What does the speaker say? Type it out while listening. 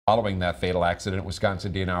Following that fatal accident,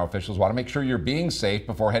 Wisconsin DNR officials want to make sure you're being safe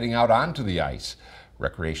before heading out onto the ice.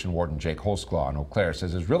 Recreation Warden Jake Holsclaw in Eau Claire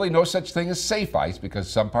says there's really no such thing as safe ice because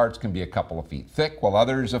some parts can be a couple of feet thick while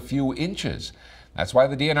others a few inches. That's why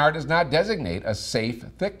the DNR does not designate a safe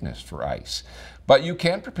thickness for ice. But you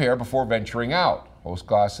can prepare before venturing out.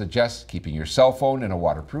 Holsclaw suggests keeping your cell phone in a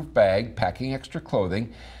waterproof bag, packing extra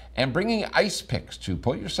clothing, and bringing ice picks to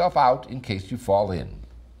pull yourself out in case you fall in.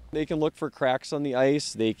 They can look for cracks on the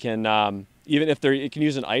ice. They can, even if you can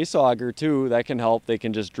use an ice auger too, that can help. They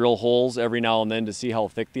can just drill holes every now and then to see how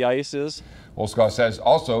thick the ice is. Holsclaw says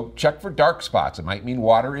also check for dark spots. It might mean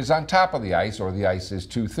water is on top of the ice or the ice is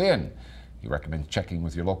too thin. He recommends checking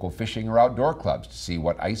with your local fishing or outdoor clubs to see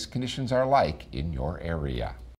what ice conditions are like in your area.